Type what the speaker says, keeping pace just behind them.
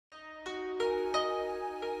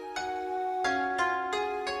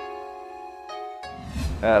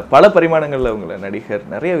பல பரிமாணங்களில் உங்களை நடிகர்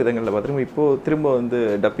நிறைய விதங்களில் பார்த்துருக்கோம். இப்போது திரும்ப வந்து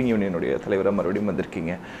டப்பிங் யூனியனுடைய தலைவராக மறுபடியும்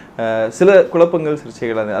வந்திருக்கீங்க. சில குழப்பங்கள்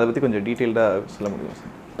சிகிச்சைகள் அதை பற்றி கொஞ்சம் டீட்டெயில்டாக சொல்ல முடியும்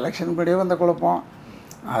சார்? எலெக்ஷன் படியே வந்த குழப்பம்.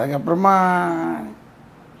 அதுக்கப்புறமா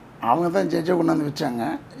அவங்க தான் ஜட்ஜை கொண்டு வந்து வச்சாங்க,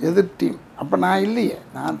 எதிர் டீம். அப்போ நான் இல்லையே,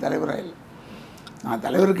 நான் தலைவராக இல்லை. நான்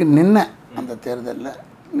தலைவருக்கு நின்னேன் அந்த தேர்தலில்.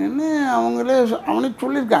 நின்று அவனே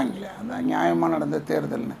சொல்லியிருக்காங்களே அதான் நியாயமாக நடந்த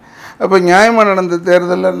தேர்தல்னு. அப்போ நியாயமாக நடந்த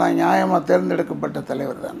தேர்தலில் நான் நியாயமாக தேர்ந்தெடுக்கப்பட்ட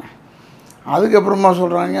தலைவர் தானே. அதுக்கப்புறமா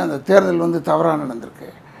சொல்கிறாங்க அந்த தேர்தல் வந்து தவறாக நடந்திருக்கு.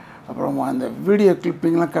 அப்புறமா அந்த வீடியோ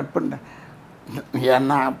கிளிப்பிங்லாம் கட் பண்ணிட்டேன்.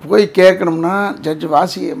 ஏன்னா போய் கேட்கணும்னா ஜட்ஜு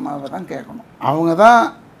வாசி அம்மாவை தான் கேட்கணும். அவங்க தான்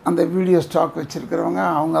அந்த வீடியோ ஸ்டாக் வச்சுருக்கிறவங்க,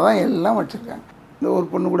 அவங்க தான் எல்லாம் வச்சுருக்காங்க. இந்த ஒரு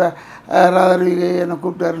பொண்ணு கூட ராதாரவி என்னை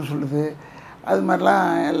கூப்பிட்டாருன்னு சொல்லுது. அது மாதிரிலாம்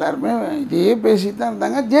எல்லாருமே இதே பேசிட்டு தான்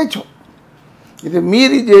இருந்தாங்க. ஜெயிச்சோம். இதை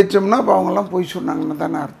மீறி ஜெயிச்சோம்னா இப்போ அவங்கெல்லாம் போய் சொன்னாங்கன்னு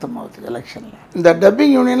தானே அர்த்தமாகுது எலெக்ஷனில். இந்த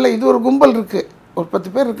டப்பிங் யூனியனில் இது ஒரு கும்பல் இருக்குது, ஒரு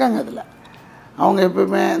 10 பேர் இருக்காங்க. அதில் அவங்க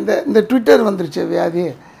எப்போயுமே இந்த ட்விட்டர் வந்துருச்சு வியாதி,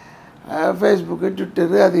 ஃபேஸ்புக்கு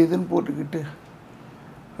ட்விட்டரு அது இதுன்னு போட்டுக்கிட்டு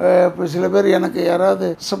இப்போ சில பேர் எனக்கு யாராவது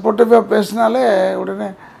சப்போர்ட்டிவாக பேசினாலே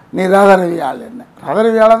உடனே நீ ராதாரவி ஆள். என்ன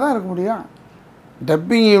ராதாரவி ஆளாக தான் இருக்க முடியும்?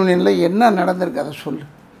 டப்பிங் யூனியனில் என்ன நடந்திருக்கு அதை சொல்லு.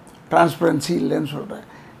 டிரான்ஸ்பரன்சி இல்லைன்னு சொல்கிறேன்.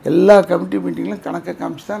 எல்லா கமிட்டி மீட்டிங்லையும் கணக்கை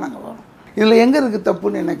காமிச்சு தான் நாங்கள் வரோம். இதில் எங்கே இருக்குது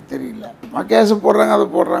தப்புன்னு எனக்கு தெரியல. கேஸை போடுறாங்க அதை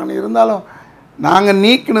போடுறாங்கன்னு இருந்தாலும் நாங்கள்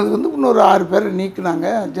நீக்கினது வந்து இன்னொரு 6 பேரை நீக்கினாங்க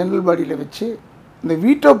ஜென்ரல் பாடியில் வச்சு. இந்த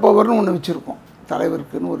வீட்டோ பவர்னு ஒன்று வச்சுருக்கோம்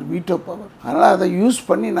தலைவருக்குன்னு, ஒரு வீட்டோ பவர். அதனால் அதை யூஸ்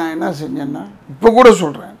பண்ணி நான் என்ன செஞ்சேன்னா இப்போ கூட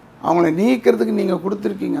சொல்கிறேன், அவங்கள நீக்கிறதுக்கு நீங்கள்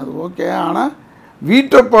கொடுத்துருக்கீங்க அது ஓகே, ஆனால்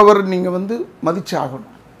வீட்டோ பவர் நீங்கள் வந்து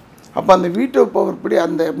மதிச்சாகணும். அப்போ அந்த வீட்டோ பவர் படி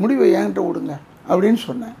அந்த முடிவை என்கிட்ட விடுங்க அப்படின்னு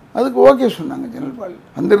சொன்னேன். அதுக்கு ஓகே சொன்னாங்க ஜெனரல் பாடியில்.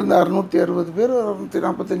 வந்திருந்த 660 பேர்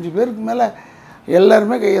 645 பேருக்கு மேலே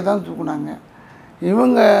எல்லாருமே கையை தான் தூக்குனாங்க.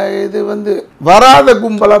 இவங்க இது வந்து வராத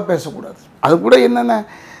கும்பலாக பேசக்கூடாது. அது கூட என்னென்ன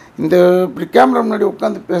இந்த இப்படி கேமரா முன்னாடி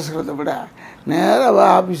உட்காந்து பேசுகிறத விட நேராக வா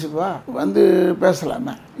ஆஃபீஸுக்கு வா வந்து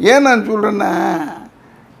பேசலாமே. ஏன் நான் சொல்கிறேன்னா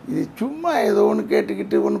இது சும்மா ஏதோ ஒன்று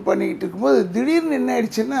கேட்டுக்கிட்டு ஒன்று பண்ணிக்கிட்டு இருக்கும்போது திடீர்னு என்ன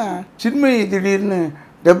ஆயிடுச்சுன்னா சின்மயி திடீர்னு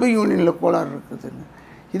டப்பிங் யூனியனில் கோளாறு இருக்குதுன்னு.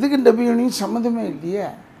 இதுக்கு டப்பிங் யூனியன் சம்மந்தமே இல்லையே,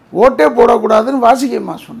 ஓட்டே போடக்கூடாதுன்னு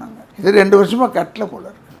வாசிக்கம்மா சொன்னாங்க. இது 2 வருஷமாக கட்டில் போல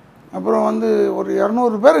இருக்குது. அப்புறம் வந்து ஒரு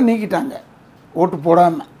 200 பேரை நீக்கிட்டாங்க ஓட்டு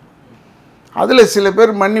போடாமல். அதில் சில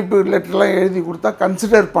பேர் மன்னிப்பு லெட்டர்லாம் எழுதி கொடுத்தா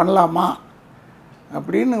கன்சிடர் பண்ணலாமா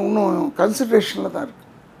அப்படின்னு இன்னும் கன்சிடரேஷனில் தான் இருக்குது.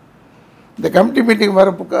 இந்த கமிட்டி மீட்டிங்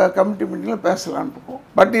வரப்போ கமிட்டி மீட்டிங்கில் பேசலான்னு இருக்கோம்.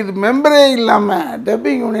 பட் இது மெம்பரே இல்லாமல்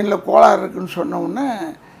டப்பிங் யூனியனில் கோளாறு இருக்குதுன்னு சொன்ன உடனே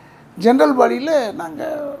ஜென்ரல் பாடியில்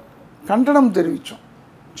நாங்கள் கண்டனம் தெரிவித்தோம்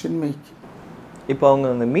சின்மயிக்கு. இப்போ அவங்க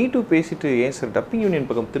அந்த மீட்டு பேசிட்டு ஏன் சார் டப்பிங் யூனியன்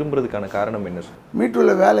பக்கம் திரும்புறதுக்கான காரணம் என்ன சார்?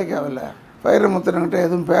 மீட்டூவில் வேலைக்கு ஆகலை, வைரமுத்திரன்கிட்ட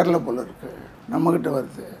எதுவும் பேரில் போல இருக்குது, நம்மக்கிட்ட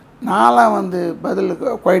வருது. நான்லாம் வந்து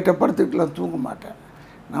பதிலுக்கு குவைட்டாக படுத்துக்கிட்டுலாம் தூங்க மாட்டேன்,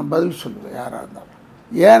 நான் பதில் சொல்லுவேன் யாராக இருந்தாலும்.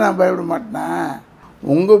 ஏன் நான் பயப்பட மாட்டேன்னா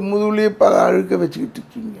உங்கள் முதுகுலேயே பல அழுக்க வச்சுக்கிட்டு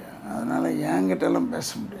இருக்கீங்க, அதனால் என்கிட்டலாம் பேச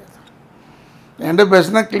முடியாது. என்கிட்ட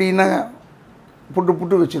பேசினா க்ளீனாக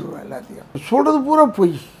புட்டு வச்சுருவேன் எல்லாத்தையும். சொல்கிறது பூரா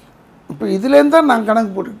பொய். இப்போ இதுலேருந்து தான் நான்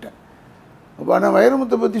கணக்கு போட்டுக்கிட்டேன். அப்போ நான்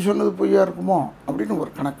வைரமுத்தை பற்றி சொன்னது பொய்யா இருக்குமோ அப்படின்னு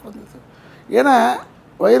ஒரு கணக்கு வந்தது. ஏன்னா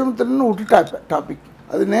வைரமுத்தன்னு விட்டுட்டா இப்போ டாபிக்.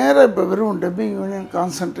 அது நேராக இப்போ வெறும் dubbing union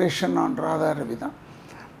concentration on Radharavi தான்.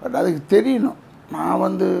 பட் அதுக்கு தெரியணும் நான்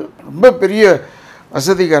வந்து ரொம்ப பெரிய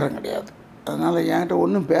வசதிக்காரன் கிடையாது, அதனால் என்கிட்ட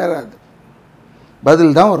ஒன்றும் பேராது,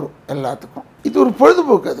 பதில் தான் வரும் எல்லாத்துக்கும். இது ஒரு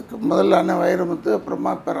பொழுதுபோக்கு. அதுக்கு முதல்ல அண்ணன் வைரமுத்து,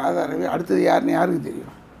 அப்புறமா இப்போ ராதாரவி, அடுத்தது யாருன்னு யாருக்கு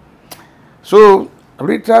தெரியும். ஸோ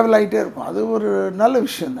அப்படியே ட்ராவல் ஆகிட்டே இருக்கும். அது ஒரு நல்ல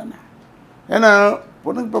விஷயம் தானே. ஏன்னா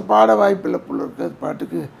பொண்ணுக்கு இப்போ பாட வாய்ப்பில்லை புள்ள இருக்குது, அது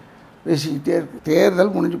பாட்டுக்கு பேசிக்கிட்டே இருக்குது.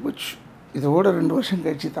 தேர்தல் முடிஞ்சு போச்சு, இதோட 2 வருஷம்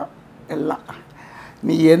கழிச்சு தான் எல்லாம்.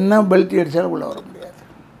 நீ என்ன பெல்ட்டி அடித்தாலும் உள்ளே வர முடியாது.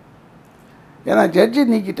 ஏன்னா ஜட்ஜு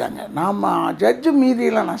நீக்கிட்டாங்க. நாம் ஜட்ஜு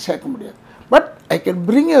மீறியெல்லாம் நான் சேர்க்க முடியாது. But I can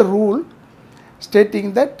bring a rule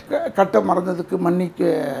stating that கட்ட மறந்ததுக்கு மன்னிக்க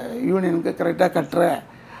யூனியனுக்கு கரெக்டாக கட்டுறேன்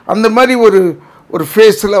அந்த மாதிரி ஒரு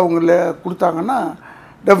ஃபேஸில் அவங்கள கொடுத்தாங்கன்னா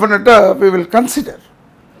டெஃபினட்டாக வி வில் கன்சிடர்.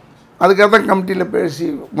 அதுக்காக தான் கமிட்டியில் பேசி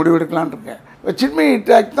முடிவெடுக்கலான் இருக்கேன். சின்மயி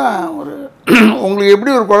ட்ராக் தான் ஒரு உங்களுக்கு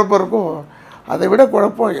எப்படி ஒரு குழப்பம் இருக்கோ அதை விட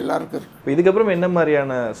குழப்பம் எல்லாருக்கும் இருக்குது. இப்போ இதுக்கப்புறம் என்ன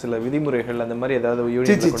மாதிரியான சில விதிமுறைகள் அந்த மாதிரி ஏதாவது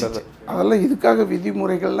அதெல்லாம் இதுக்காக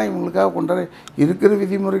விதிமுறைகள்லாம் இவங்களுக்காக கொண்டாட இருக்கிற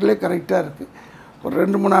விதிமுறைகளே கரெக்டாக இருக்குது. ஒரு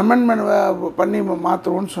 2-3 அமெண்ட்மெண்ட் பண்ணி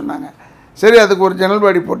மாற்றுவோன்னு சொன்னாங்க. சரி, அதுக்கு ஒரு ஜெனரல்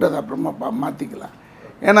பாடி போட்டு அதை அப்புறமா மாற்றிக்கலாம்.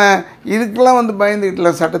 ஏன்னா இதுக்கெல்லாம் வந்து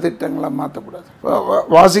பயந்துக்கிட்டலாம் சட்டத்திட்டங்களாக மாற்றக்கூடாது.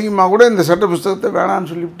 வாசிக்கமாக கூட இந்த சட்ட புஸ்தகத்தை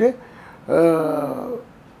வேணான்னு சொல்லிவிட்டு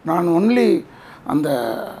நான் ஒன்லி அந்த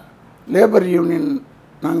லேபர் யூனியன்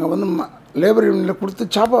நாங்கள் வந்து லேபர் யூனியனில் கொடுத்து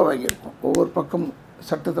சாப்பாக வாங்கியிருக்கோம் ஒவ்வொரு பக்கம்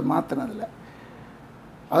சட்டத்தை மாற்றினதில்.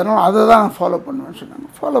 அதனால் அதை தான் நான் ஃபாலோ பண்ணுவேன்னு சொன்னாங்க.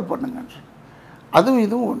 ஃபாலோ பண்ணுங்கன்னு சொன்னேன். அதுவும்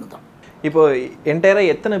இதுவும் ஒன்று தான். இப்போ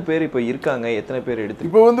என்டையராக எத்தனை பேர் இப்போ இருக்காங்க, எத்தனை பேர் எடுத்து?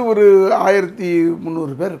 இப்போ வந்து ஒரு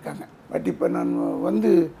 1300 பேர் இருக்காங்க. பட் இப்போ நான்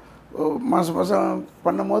வந்து மாதம் மாதம்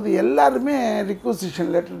பண்ணும்போது எல்லாருமே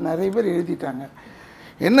ரிக்வசிஷன் லெட்டர் நிறைய பேர் எழுதிட்டாங்க.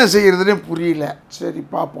 என்ன செய்கிறதுனே புரியல. சரி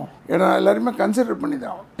பார்ப்போம். ஏன்னா எல்லாருமே கன்சிடர் பண்ணி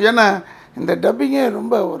தான் ஆகும். ஏன்னா இந்த டப்பிங்கே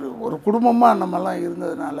ரொம்ப ஒரு குடும்பமாக நம்மலாம்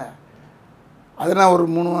இருந்ததுனால, அதனால் ஒரு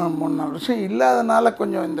 3-4 வருஷம் இல்லாதனால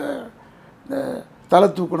கொஞ்சம் இந்த தலை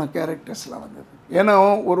தூக்கின கேரக்டர்ஸ்லாம் வந்தது. ஏன்னா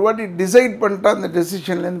ஒரு வாட்டி டிசைட் பண்ணிட்டா அந்த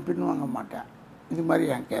டெசிஷன்லேருந்து பின் வாங்க மாட்டேன். இது மாதிரி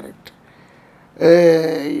என் கேரக்டர்.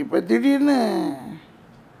 இப்போ திடீர்னு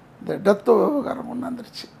இந்த டத்தோ விவகாரம்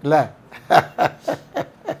கொண்டாந்துருச்சு இல்லை.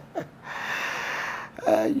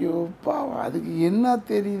 ஐயோ பாவம், அதுக்கு என்ன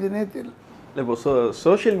தெரியுதுன்னே தெரியல. இல்லை இப்போ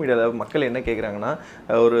சோஷியல் மீடியாவில் மக்கள் என்ன கேட்குறாங்கன்னா,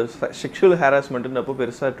 ஒரு செக்ஷுவல் ஹாராஸ்மெண்ட்டுன்னு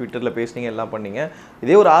பெருசாக ட்விட்டரில் பேசுனீங்க, எல்லாம் பண்ணீங்க.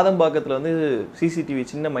 இதே ஒரு ஆதம்பாக்கத்தில் வந்து சிசிடிவி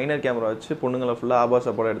சின்ன மைனர் கேமரா வச்சு பொண்ணுங்களை ஃபுல்லாக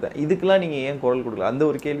ஆபாச படம் எடுத்தேன். இதுக்கெல்லாம் நீங்கள் ஏன் குரல் கொடுக்கல? அந்த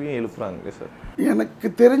ஒரு கேள்வியும் எழுப்புறாங்க சார். எனக்கு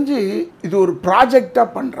தெரிஞ்சு இது ஒரு ப்ராஜெக்டாக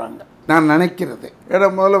பண்ணுறாங்க நான் நினைக்கிறது. ஏன்னா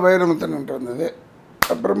முதல்ல வைரமுத்தன்கிட்ட வந்தது,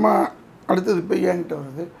 அப்புறமா அடுத்தது இப்போ என்கிட்ட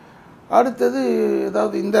வருது, அடுத்தது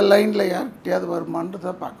ஏதாவது இந்த லைனில் யார்கிட்டையாவது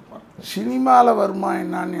வருமானதை பார்க்க போகிறேன். சினிமாவில் வருமா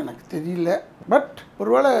என்னான்னு எனக்கு தெரியல. பட்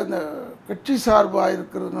ஒருவேளை இந்த கட்சி சார்பாக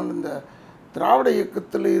இருக்கிறதுனால இந்த திராவிட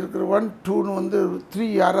இயக்கத்தில் இருக்கிற 1, 2ன்னு வந்து 3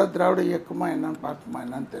 யாராவது திராவிட இயக்கமாக என்னன்னு பார்க்குமா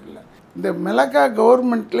என்னான்னு தெரியல. இந்த மிளகா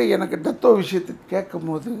கவர்மெண்ட்டில் எனக்கு டத்தோ விஷயத்துக்கு கேட்கும்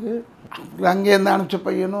போது அங்கேருந்து அனுப்பிச்ச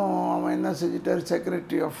பையனும் அவன் என்ன செஞ்சிட்டார்,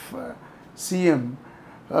 செக்ரட்டரி ஆஃப் சிஎம்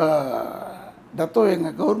டத்தோ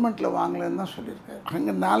எங்கள் கவர்மெண்ட்டில் வாங்கலைன்னு தான் சொல்லியிருக்காரு.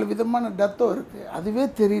 அங்கே 4 விதமான டத்தோ இருக்குது. அதுவே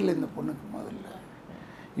தெரியல இந்த பொண்ணுக்கு முதல்ல.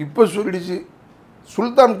 இப்போ சொல்லிடுச்சு,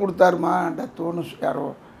 சுல்தான் கொடுத்தாருமா டத்தோன்னு யாரோ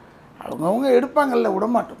அவங்கவுங்க எடுப்பாங்கல்ல,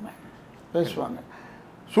 விடமாட்டோமே பேசுவாங்க.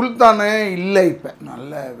 சுல்தானே இல்லை. இப்போ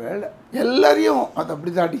நல்ல வேலை எல்லாரையும் அது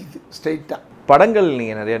அப்படி தான் அடிக்குது ஸ்ட்ரைட்டாக. படங்கள்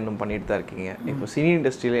நீங்கள் நிறையா இன்னும் பண்ணிட்டு தான் இருக்கீங்க. இப்போ சினி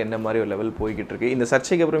இண்டஸ்ட்ரியில் என்ன மாதிரி ஒரு லெவல் போய்கிட்டு இருக்கு? இந்த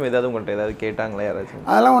சர்ச்சைக்கு அப்புறம் ஏதாவது உங்கள்கிட்ட ஏதாவது கேட்டாங்களா யாராச்சும்?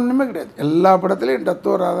 அதெல்லாம் ஒன்றுமே கிடையாது. எல்லா படத்துலையும்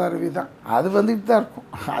டத்தோ ராதாரவி தான், அது வந்துட்டு தான் இருக்கும்.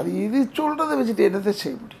 அது இது சொல்கிறத வச்சுட்டு என்னத்தை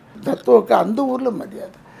செய்ய முடியும்? டத்தோவுக்கு அந்த ஊரில்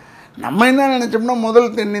மரியாதை. நம்ம என்ன நினச்சோம்னா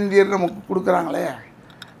முதல் தென்னிந்தியர் நமக்கு கொடுக்குறாங்களே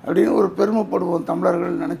அப்படின்னு ஒரு பெருமைப்படுவோம்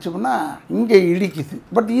தமிழர்கள் நினச்சோம்னா இங்கே இடிக்குது.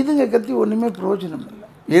 பட் இதுங்க கத்தி ஒன்றுமே பிரயோஜனம் இல்லை.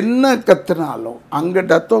 என்ன கற்றுனாலும் அங்கே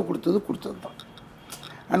டத்தோ கொடுத்தது தான்.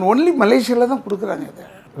 அண்ட் ஒன்லி மலேசியாவில் தான் கொடுக்குறாங்க. இதை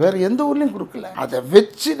வேறு எந்த ஊர்லேயும் கொடுக்கல. அதை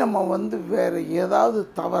வச்சு நம்ம வந்து வேறு ஏதாவது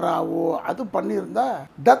தவறாவோ அது பண்ணியிருந்தா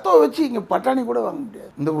டத்தோ வச்சு இங்கே பட்டாணி கூட வாங்க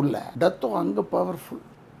முடியாது. இந்த ஊரில் டத்தோ அங்கே பவர்ஃபுல்,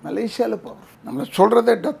 மலேசியாவில் பவர்ஃபுல். நம்மளை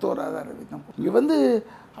சொல்கிறதே டத்தோ ராதாரவி தான். இங்கே வந்து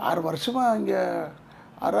 6 வருஷமாக இங்கே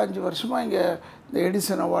 6-5 வருஷமாக இங்கே இந்த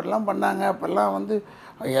எடிசன் அவார்ட்லாம் பண்ணாங்க. அப்போல்லாம் வந்து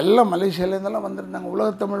எல்லாம் மலேசியாவிலேருந்தெல்லாம் வந்திருந்தாங்க.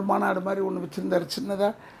 உலகத்தமிழ் மாநாடு மாதிரி ஒன்று வச்சுருந்தார்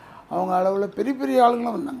சின்னதாக. அவங்க அளவில் பெரிய பெரிய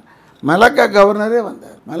ஆளுங்களாம் வந்தாங்க. மிளகா கவர்னரே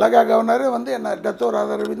வந்தார். மிளகா கவர்னரே வந்து என்ன டத்தோ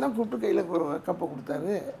ராதாரவி தான் கூப்பிட்டு கையில் கப்பை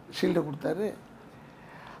கொடுத்தாரு, ஷீல்டை கொடுத்தாரு.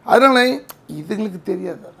 அதனால் இதுங்களுக்கு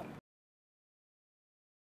தெரியாது.